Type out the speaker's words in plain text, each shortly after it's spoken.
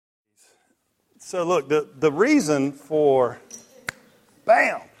So look, the reason for,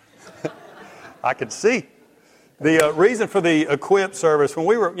 bam, I could see. The reason for the equip service,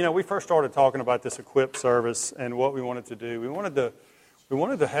 when we first started talking about this equip service and what we wanted to do, we wanted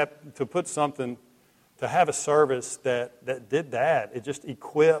to put something, to have a service that did that. It just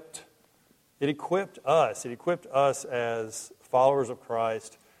equipped us. It equipped us as followers of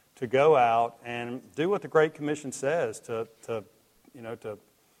Christ to go out and do what the Great Commission says, to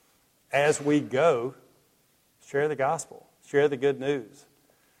as we go, share the gospel, share the good news,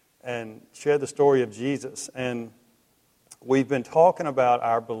 and share the story of Jesus. And we've been talking about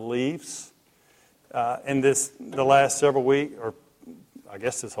our beliefs in the last several weeks, or I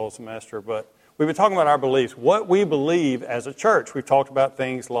guess this whole semester, but we've been talking about our beliefs, what we believe as a church. We've talked about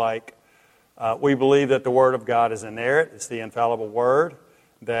things like we believe that the Word of God is inerrant, it's the infallible Word,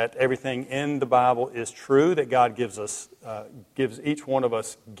 that everything in the Bible is true, that God gives each one of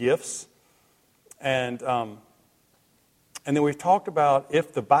us gifts. And then we've talked about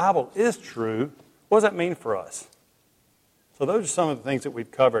if the Bible is true, what does that mean for us? So those are some of the things that we've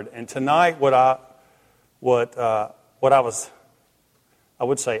covered. And tonight, what I was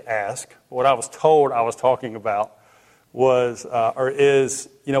told I was talking about is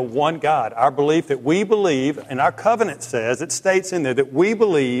one God. Our belief that we believe, and our covenant says, it states in there that we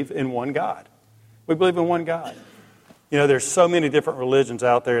believe in one God. We believe in one God. There's so many different religions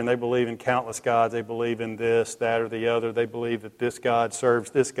out there, and they believe in countless gods. They believe in this, that, or the other. They believe that this God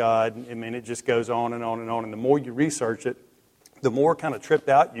serves this God. I mean, it just goes on and on and on. And the more you research it, the more kind of tripped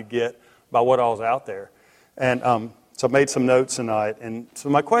out you get by what all's out there. And so I made some notes tonight. And so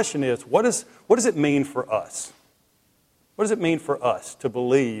my question is, what does it mean for us? What does it mean for us to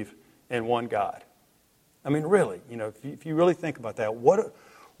believe in one God? I mean, really, if you really think about that, what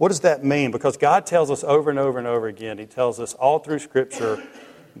does that mean? Because God tells us over and over and over again, He tells us all through Scripture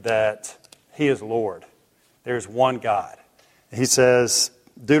that He is Lord. There's one God. He says,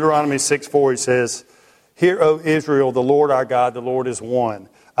 Deuteronomy 6:4, He says, "Hear, O Israel, the Lord our God, the Lord is one."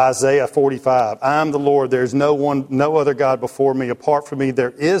 Isaiah 45, "I am the Lord, there is no other God before me. Apart from me,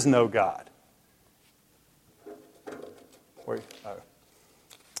 there is no God."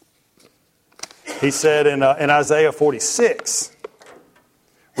 He said in Isaiah 46,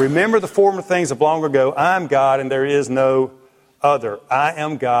 "Remember the former things of long ago. I am God and there is no other. I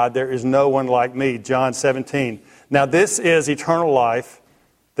am God, there is no one like me." John 17, "Now this is eternal life,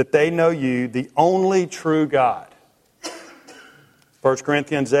 that they know you, the only true God." 1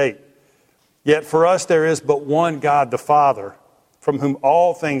 Corinthians 8, "Yet for us there is but one God, the Father, from whom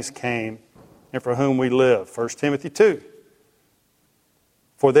all things came and for whom we live." 1 Timothy 2,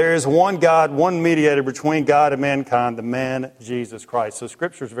 "For there is one God, one mediator between God and mankind, the man Jesus Christ." So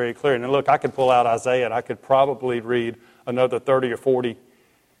Scripture is very clear. And look, I could pull out Isaiah and I could probably read another 30 or 40,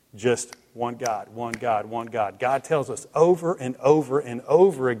 just one God, one God, one God. God tells us over and over and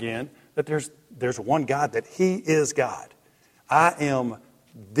over again that there's one God, that He is God. "I am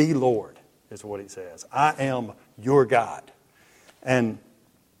the Lord," is what He says. "I am your God." And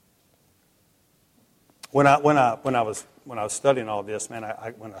when I was studying all this, man,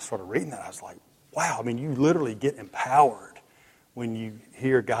 when I started reading that, I was like, wow, I mean, you literally get empowered when you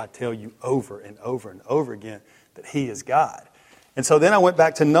hear God tell you over and over and over again that He is God. And so then I went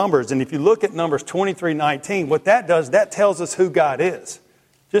back to Numbers, and if you look at Numbers 23:19, what that does, that tells us who God is.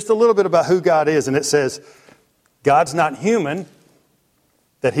 Just a little bit about who God is, and it says, "God's not human,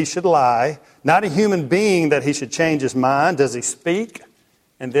 that He should lie, not a human being that He should change His mind. Does He speak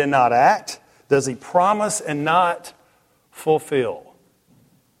and then not act? Does He promise and not fulfill?"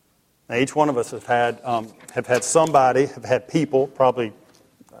 Now, each one of us have had people, probably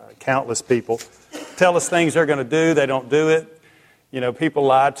countless people, tell us things they're going to do. They don't do it. People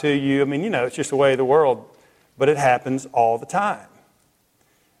lie to you. I mean, it's just the way of the world. But it happens all the time.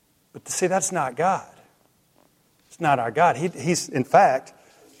 But see, that's not God. It's not our God. He's in fact,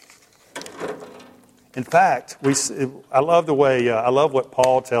 I love what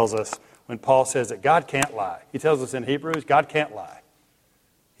Paul tells us when Paul says that God can't lie. He tells us in Hebrews, God can't lie.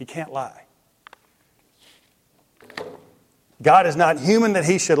 He can't lie. God is not human that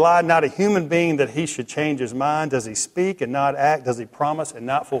He should lie, not a human being that He should change His mind. Does He speak and not act? Does He promise and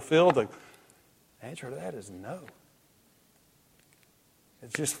not fulfill? The answer to that is no.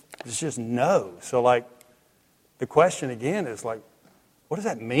 It's just no. So the question again is what does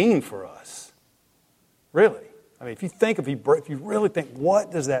that mean for us? Really? I mean, if you really think,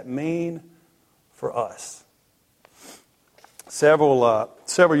 what does that mean for us?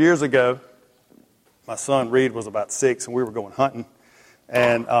 Several years ago, my son Reed was about 6, and we were going hunting.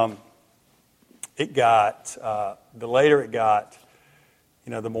 And the later it got,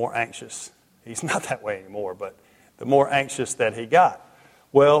 the more anxious He's not that way anymore, but the more anxious that he got.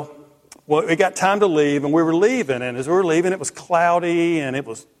 Well, we got time to leave, and we were leaving, and as we were leaving, it was cloudy, and it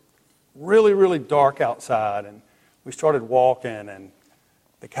was really, really dark outside, and we started walking, and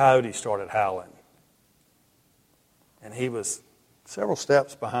the coyote started howling. And he was several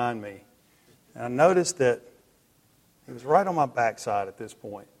steps behind me, and I noticed that he was right on my backside at this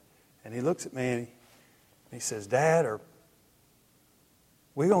point. And he looks at me, and he says, "Dad, are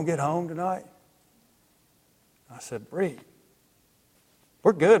we going to get home tonight?" I said, "Reed,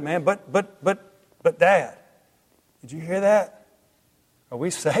 we're good, man, but Dad, did you hear that? Are we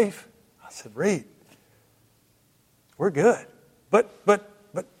safe?" I said, "Reed, we're good, but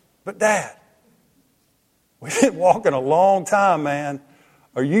Dad, we've been walking a long time, man.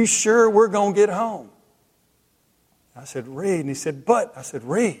 Are you sure we're going to get home?" I said, "Reed," and he said, "But," I said,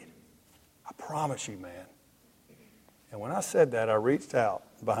 "Reed, I promise you, man." And when I said that, I reached out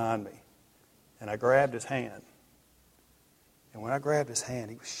behind me, and I grabbed his hand. And when I grabbed his hand,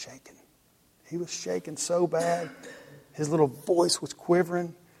 he was shaking. He was shaking so bad, his little voice was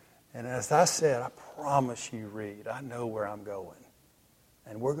quivering. And as I said, "I promise you, Reed, I know where I'm going,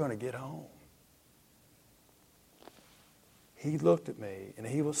 and we're going to get home." He looked at me, and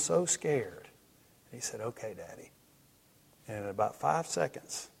he was so scared. He said, "Okay, Daddy." And in about 5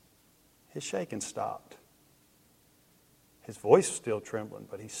 seconds, his shaking stopped. His voice was still trembling,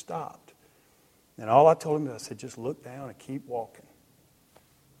 but he stopped. And all I told him, I said, "Just look down and keep walking."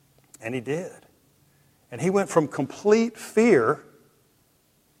 And he did. And he went from complete fear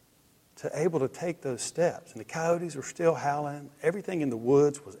to able to take those steps. And the coyotes were still howling. Everything in the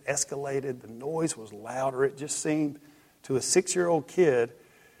woods was escalated. The noise was louder. It just seemed to a 6-year-old kid,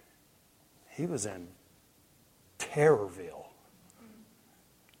 he was in Terrorville.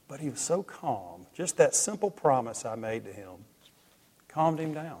 But he was so calm. Just that simple promise I made to him calmed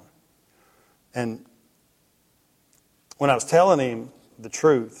him down. And when I was telling him the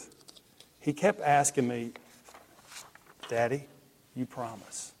truth, he kept asking me, "Daddy, you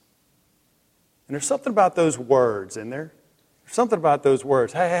promise." And there's something about those words in there. There's something about those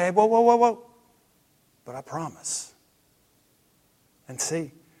words. Hey, whoa. But I promise. And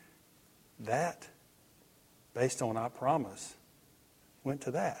see, that, based on "I promise," went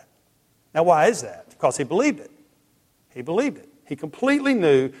to that. Now, why is that? Because he believed it. He believed it. He completely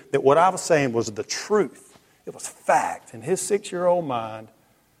knew that what I was saying was the truth. It was fact. In his 6-year-old mind,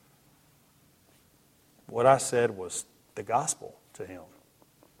 what I said was the gospel to him.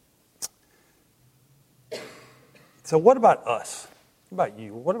 So what about us? What about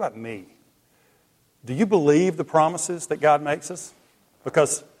you? What about me? Do you believe the promises that God makes us?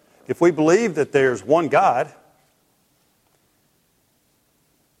 Because if we believe that there's one God,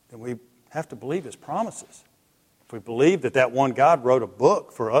 then we have to believe His promises. If we believe that that one God wrote a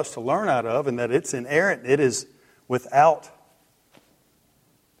book for us to learn out of and that it's inerrant, it is without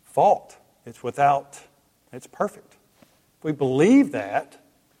fault, it's perfect. If we believe that,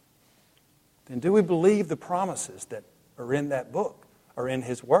 then do we believe the promises that are in that book, or in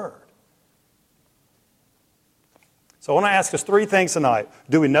His Word? So I want to ask us 3 things tonight.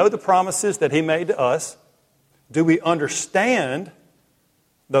 Do we know the promises that He made to us? Do we understand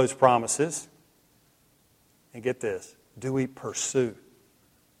those promises? And get this, do we pursue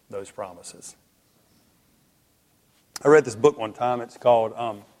those promises? I read this book one time. It's called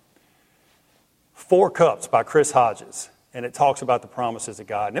 4 Cups by Chris Hodges. And it talks about the promises of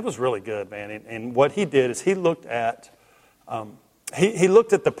God. And it was really good, man. And what he did is he looked at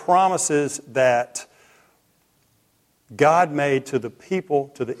the promises that God made to the people,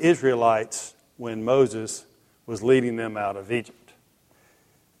 to the Israelites, when Moses was leading them out of Egypt.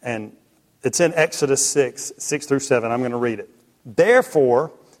 And it's in Exodus 6 through 7. I'm going to read it.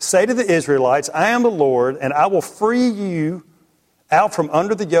 "Therefore, say to the Israelites, I am the Lord, and I will free you out from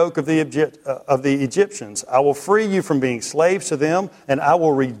under the yoke of the Egyptians. I will free you from being slaves to them, and I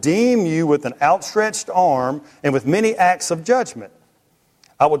will redeem you with an outstretched arm and with many acts of judgment.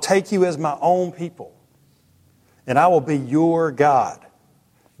 I will take you as my own people, and I will be your God.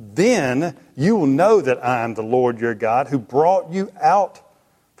 Then you will know that I am the Lord your God, who brought you out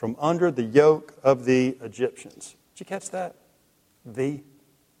from under the yoke of the Egyptians." Did you catch that? The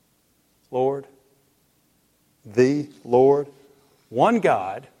Lord. The Lord. One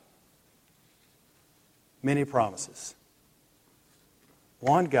God, many promises.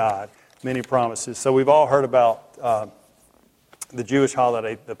 One God, many promises. So we've all heard about the Jewish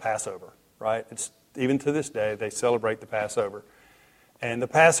holiday, the Passover, right? It's even to this day, they celebrate the Passover. And the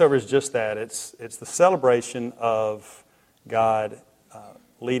Passover is just that. It's the celebration of God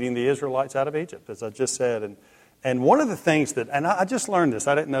leading the Israelites out of Egypt, as I just said. And one of the things that, and I just learned this,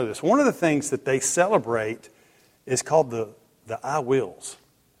 I didn't know this, one of the things that they celebrate is called the I wills.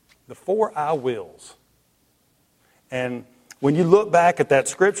 The 4 I wills. And when you look back at that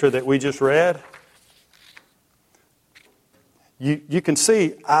scripture that we just read, you can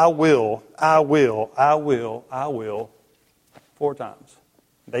see I will, I will, I will, I will 4 times.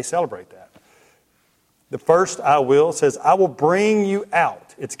 They celebrate that. The first I will says, I will bring you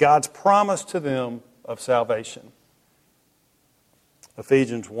out. It's God's promise to them of salvation.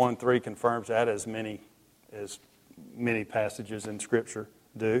 Ephesians 1:3 confirms that as many passages in Scripture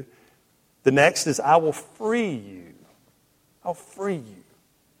do. The next is, I will free you. I'll free you.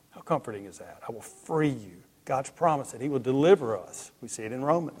 How comforting is that? I will free you. God's promise that He will deliver us. We see it in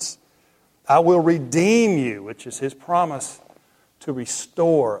Romans. I will redeem you, which is His promise to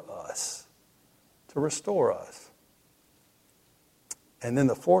restore us. To restore us. And then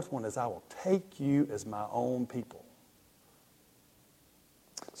the fourth one is, I will take you as my own people.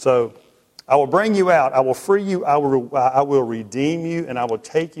 So, I will bring you out, I will free you, I will redeem you, and I will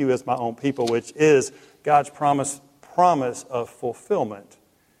take you as my own people, which is God's promise of fulfillment,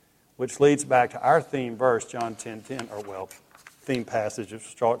 which leads back to our theme verse, John 10:10, theme passage, it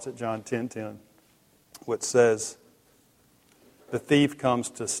starts at John 10:10, which says, the thief comes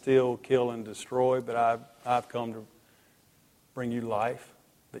to steal, kill, and destroy, but I've come to bring you life,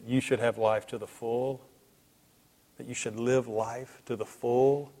 that you should have life to the full, that you should live life to the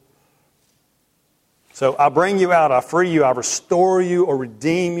full. So I bring you out, I free you, I restore you or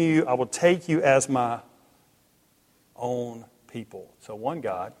redeem you, I will take you as my own people. So one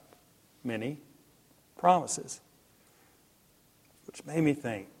God, many promises. Which made me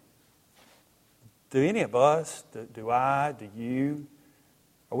think, do any of us, do I, do you,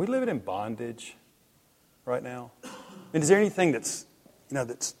 are we living in bondage right now? I mean, is there anything that's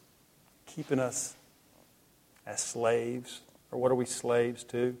keeping us as slaves? Or what are we slaves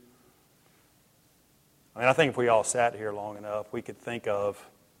to? I mean, I think if we all sat here long enough, we could think of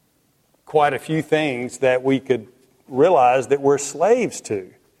quite a few things that we could realize that we're slaves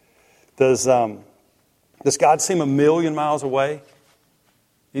to. Does God seem 1,000,000 miles away?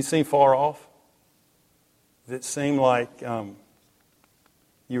 Do you seem far off? Does it seem like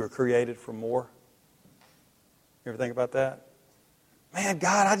you were created for more? You ever think about that? Man,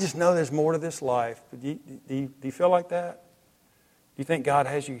 God, I just know there's more to this life. Do you feel like that? Do you think God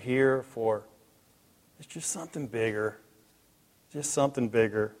has you here for it's just something bigger? Just something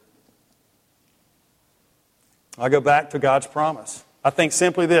bigger. I go back to God's promise. I think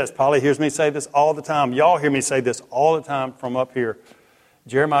simply this. Polly hears me say this all the time. Y'all hear me say this all the time from up here.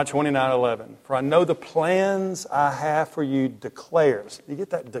 Jeremiah 29:11. For I know the plans I have for you declares. You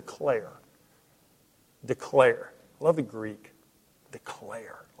get that? Declare. Declare. I love the Greek.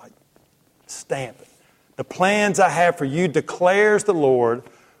 Declare. Like stamp it. The plans I have for you declares the Lord.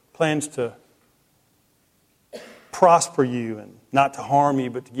 Plans to prosper you and not to harm you,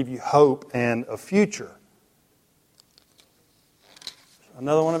 but to give you hope and a future.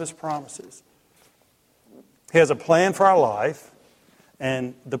 Another one of His promises. He has a plan for our life,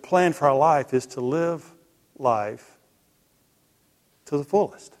 and the plan for our life is to live life to the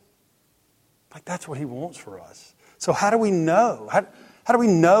fullest. Like that's what He wants for us. So how do we know? How do we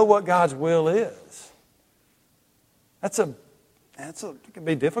know what God's will is? It can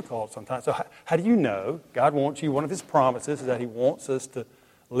be difficult sometimes. So how do you know? God wants you, one of His promises is that He wants us to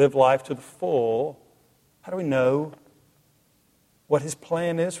live life to the full. How do we know what His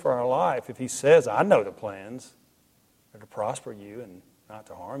plan is for our life? If He says, I know the plans, they're to prosper you and not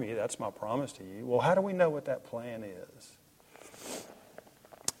to harm you. That's my promise to you. Well, how do we know what that plan is?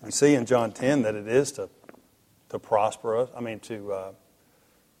 We see in John 10 that it is to prosper us.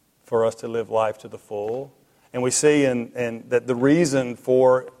 For us to live life to the full. And we see in that the reason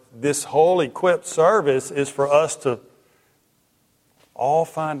for this whole equipped service is for us to all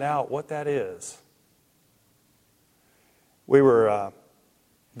find out what that is. We were,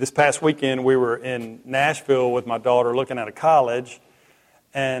 this past weekend, we were in Nashville with my daughter looking at a college,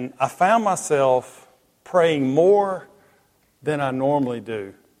 and I found myself praying more than I normally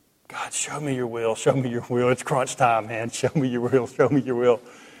do. God, show me your will, show me your will. It's crunch time, man. Show me your will, show me your will.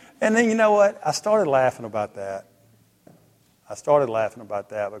 And then you know what? I started laughing about that.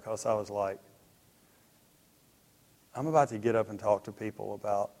 Because I was like, I'm about to get up and talk to people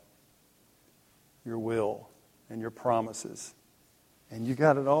about your will and your promises. And you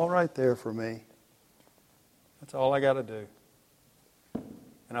got it all right there for me. That's all I got to do.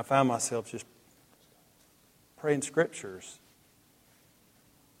 And I found myself just praying scriptures.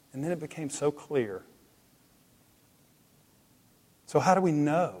 And then it became so clear. So how do we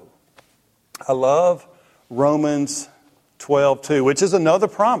know? I love Romans 12:2, which is another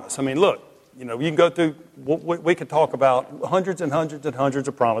promise. I mean, look, you can go through, we could talk about hundreds and hundreds and hundreds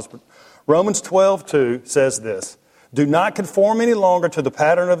of promises, but Romans 12:2 says this: do not conform any longer to the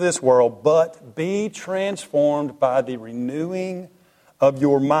pattern of this world, but be transformed by the renewing of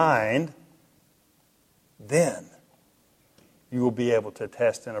your mind. Then you will be able to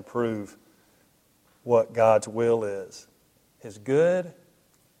test and approve what God's will is. His good,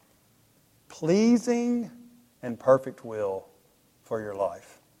 pleasing, and perfect will for your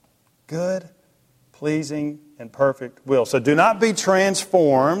life. Good, pleasing, and perfect will. So do not be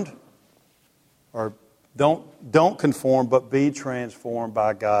transformed, or don't conform, but be transformed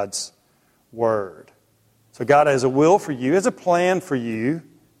by God's Word. So God has a will for you, has a plan for you.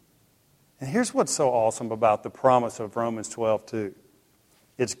 And here's what's so awesome about the promise of Romans 12:2.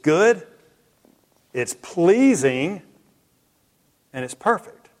 It's good, it's pleasing, and it's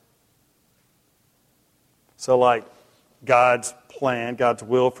perfect. So like God's plan, God's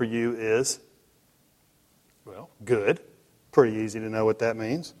will for you is, well, good. Pretty easy to know what that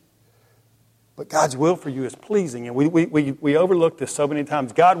means. But God's will for you is pleasing. And we overlook this so many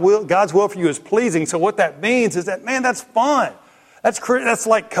times. God's will for you is pleasing. So what that means is that, man, that's fun. That's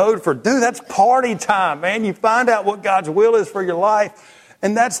like code for, dude, that's party time, man. You find out what God's will is for your life.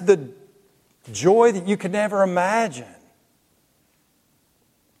 And that's the joy that you could never imagine.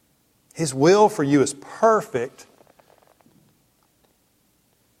 His will for you is perfect.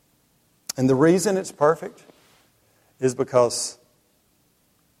 And the reason it's perfect is because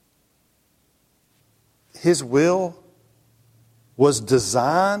His will was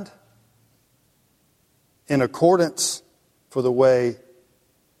designed in accordance for the way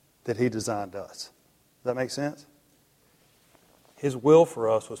that He designed us. Does that make sense? His will for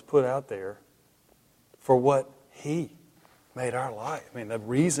us was put out there for what He made our life. I mean, the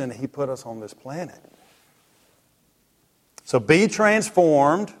reason He put us on this planet. So be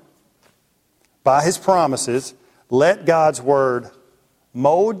transformed by His promises. Let God's Word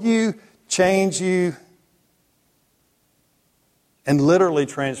mold you, change you, and literally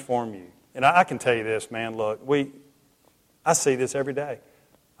transform you. And I can tell you this, man, look, I see this every day.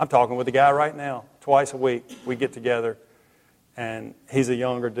 I'm talking with a guy right now, twice a week. We get together, and he's a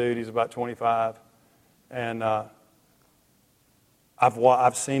younger dude. He's about 25. And I've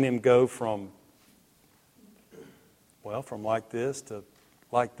seen him go from like this to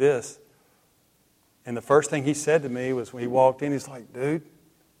like this. And the first thing he said to me was when he walked in, he's like, dude,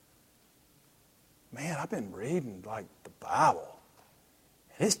 man, I've been reading like the Bible.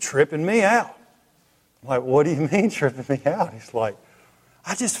 And it's tripping me out. I'm like, what do you mean tripping me out? He's like,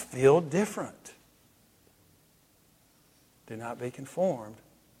 I just feel different. Do not be conformed.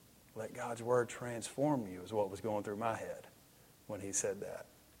 Let God's Word transform you is what was going through my head when he said that.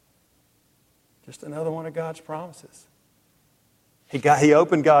 Just another one of God's promises. He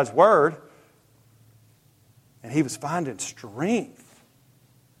opened God's Word, and he was finding strength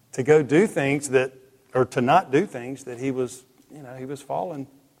to go do things or to not do things that he was falling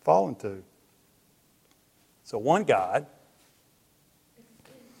to. So one God,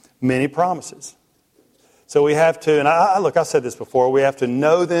 many promises. So we have to, and I said this before, we have to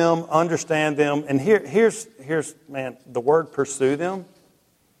know them, understand them, and here's man, the word pursue them.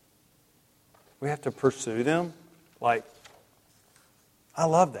 We have to pursue them. Like, I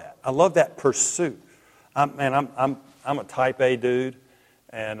love that. I love that pursuit. I'm a type A dude,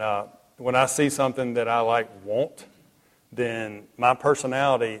 and when I see something that I want, then my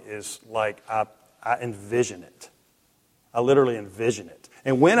personality is like I envision it. I literally envision it.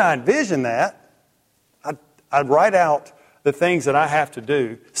 And when I envision that, I'd write out the things that I have to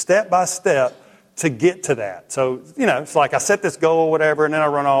do step by step to get to that. So, it's like I set this goal or whatever, and then I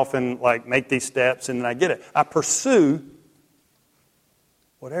run off and make these steps, and then I get it. I pursue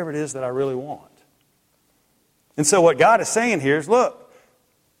whatever it is that I really want. And so what God is saying here is, look,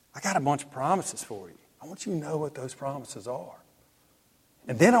 I got a bunch of promises for you. I want you to know what those promises are.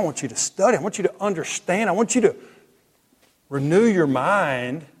 And then I want you to study. I want you to understand. I want you to renew your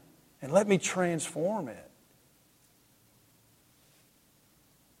mind and let me transform it.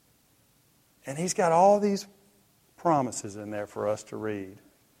 And He's got all these promises in there for us to read.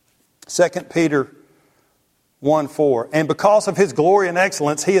 2 Peter 1:4. And because of His glory and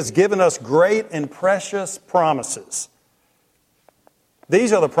excellence, He has given us great and precious promises.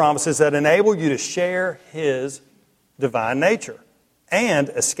 These are the promises that enable you to share His divine nature and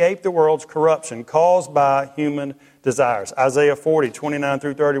escape the world's corruption caused by human desires. Isaiah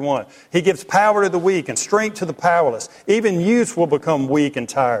 40:29-31. He gives power to the weak and strength to the powerless. Even youths will become weak and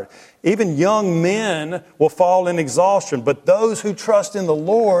tired. Even young men will fall in exhaustion. But those who trust in the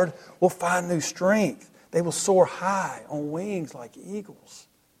Lord will find new strength. They will soar high on wings like eagles.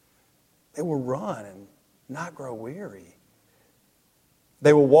 They will run and not grow weary.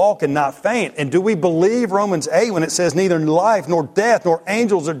 They will walk and not faint. And do we believe Romans 8 when it says neither life nor death nor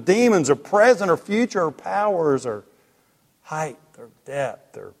angels or demons or present or future or powers or height or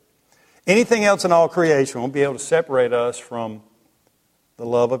depth or anything else in all creation won't be able to separate us from the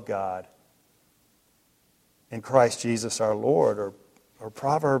love of God in Christ Jesus our Lord? Or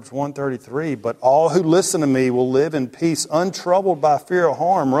Proverbs 1:33, but all who listen to me will live in peace, untroubled by fear of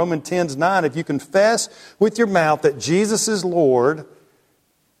harm. Romans 10:9, if you confess with your mouth that Jesus is Lord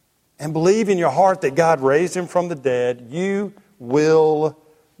and believe in your heart that God raised him from the dead, you will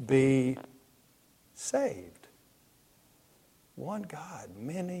be saved. One God,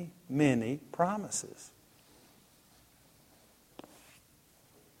 many, many promises.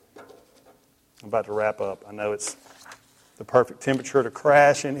 I'm about to wrap up. I know it's the perfect temperature to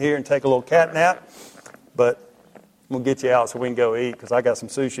crash in here and take a little cat nap, but I'm going to get you out so we can go eat because I got some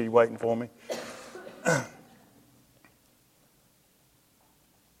sushi waiting for me.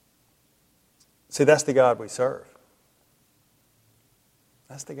 See, that's the God we serve.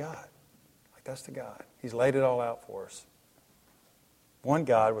 That's the God. That's the God. He's laid it all out for us. One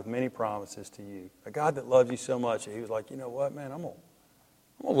God with many promises to you. A God that loves you so much that he was like, you know what, man, I'm going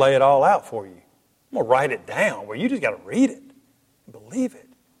to lay it all out for you. I'm going to write it down where you just got to read it and believe it.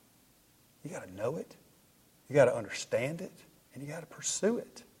 You got to know it. You got to understand it. And you got to pursue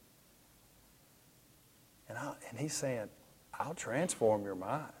it. And he's saying, I'll transform your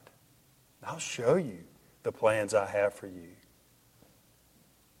mind. I'll show you the plans I have for you.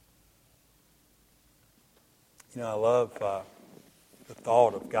 You know, I love the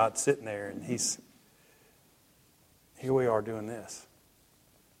thought of God sitting there and here we are doing this.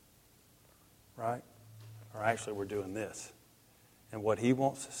 Right? Or actually, we're doing this. And what he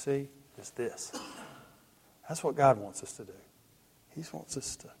wants to see is this. That's what God wants us to do. He wants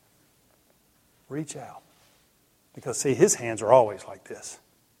us to reach out. Because, see, his hands are always like this.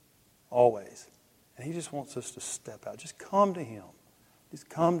 Always. And he just wants us to step out. Just come to him. Just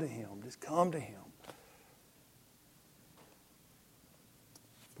come to him. Just come to him.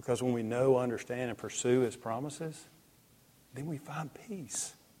 Because when we know, understand, and pursue his promises, then we find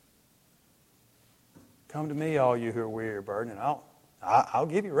peace. Come to me, all you who are weary or burdened, and I'll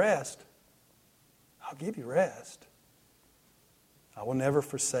give you rest. I'll give you rest. I will never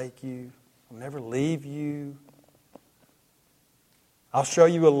forsake you. I'll never leave you. I'll show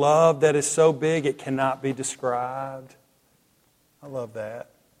you a love that is so big it cannot be described. I love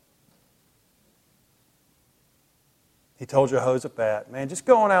that. He told Jehoshaphat, man, just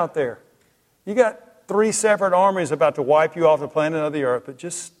go on out there. You got 3 separate armies about to wipe you off the planet of the earth, but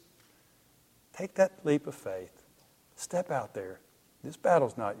just take that leap of faith. Step out there. This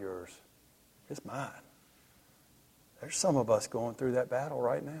battle's not yours. It's mine. There's some of us going through that battle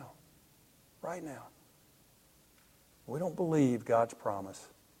right now. Right now. We don't believe God's promise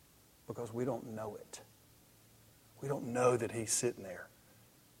because we don't know it. We don't know that he's sitting there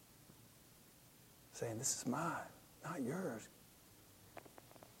saying, this is mine, not yours.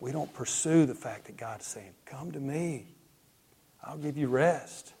 We don't pursue the fact that God's saying, come to me. I'll give you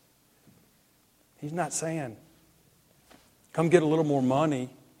rest. He's not saying, come get a little more money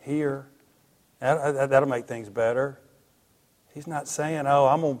here. That'll make things better. He's not saying, oh,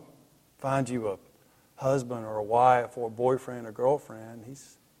 I'm going to find you a husband or a wife or a boyfriend or girlfriend.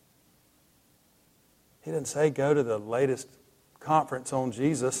 He didn't say go to the latest conference on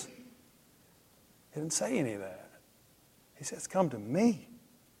Jesus. He didn't say any of that. He says, come to me.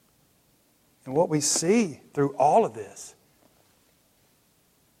 And what we see through all of this,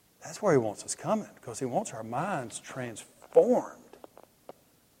 that's where he wants us coming, because he wants our minds transformed.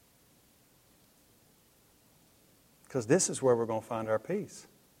 Because this is where we're going to find our peace.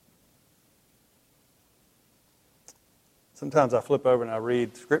 Sometimes I flip over and I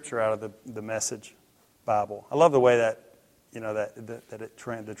read scripture out of the Message Bible. I love the way that,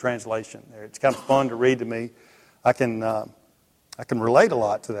 the translation there. It's kind of fun to read to me. I can relate a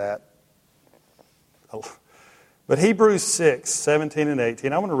lot to that. But Hebrews 6, 17 and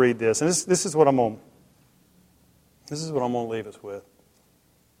 18, I want to read this. And this is what I'm going to leave us with.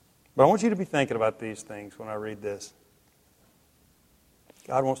 But I want you to be thinking about these things when I read this.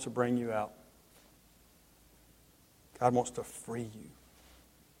 God wants to bring you out. God wants to free you.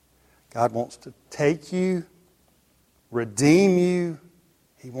 God wants to take you, redeem you.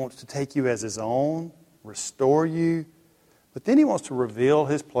 He wants to take you as his own, restore you. But then he wants to reveal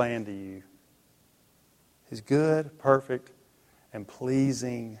his plan to you. His good, perfect, and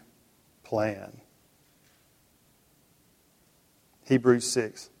pleasing plan. Hebrews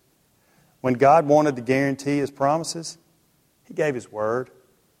 6. When God wanted to guarantee His promises, He gave His word.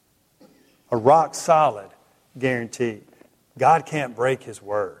 A rock-solid guarantee. God can't break His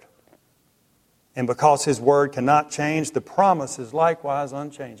word. And because His word cannot change, the promise is likewise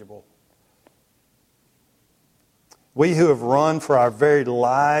unchangeable. We who have run for our very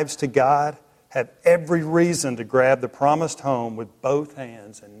lives to God have every reason to grab the promised home with both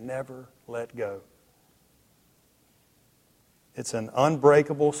hands and never let go. It's an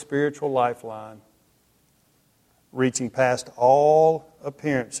unbreakable spiritual lifeline, reaching past all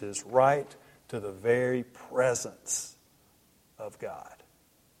appearances right to the very presence of God.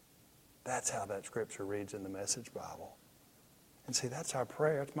 That's how that scripture reads in the Message Bible. And see, that's our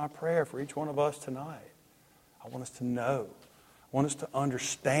prayer. It's my prayer for each one of us tonight. I want us to know. I want us to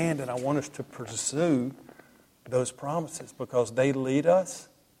understand, and I want us to pursue those promises because they lead us,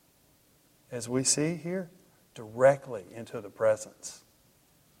 as we see here, directly into the presence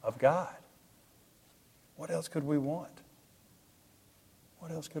of God. What else could we want?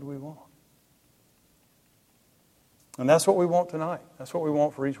 What else could we want? And that's what we want tonight. That's what we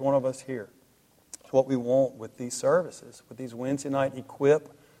want for each one of us here. It's what we want with these services, with these Wednesday night Equip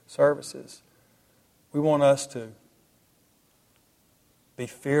services. We want us to be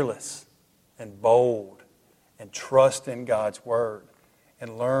fearless and bold and trust in God's Word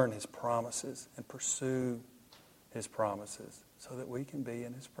and learn His promises and pursue His promises so that we can be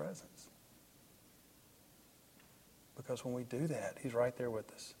in His presence. Because when we do that, He's right there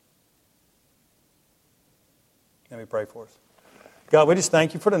with us. Let me pray for us. God, we just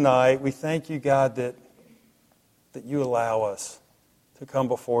thank You for tonight. We thank You, God, that You allow us to come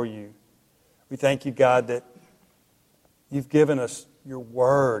before You. We thank You, God, that You've given us Your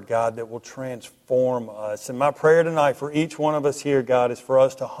Word, God, that will transform us. And my prayer tonight for each one of us here, God, is for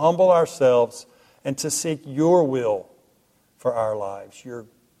us to humble ourselves and to seek Your will for our lives. Your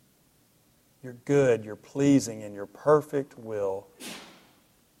good, Your pleasing, and Your perfect will,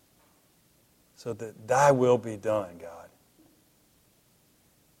 so that Thy will be done, God.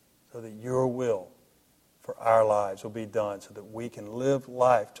 So that Your will for our lives will be done, so that we can live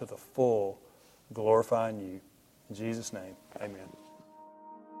life to the full, glorifying You. In Jesus' name, amen.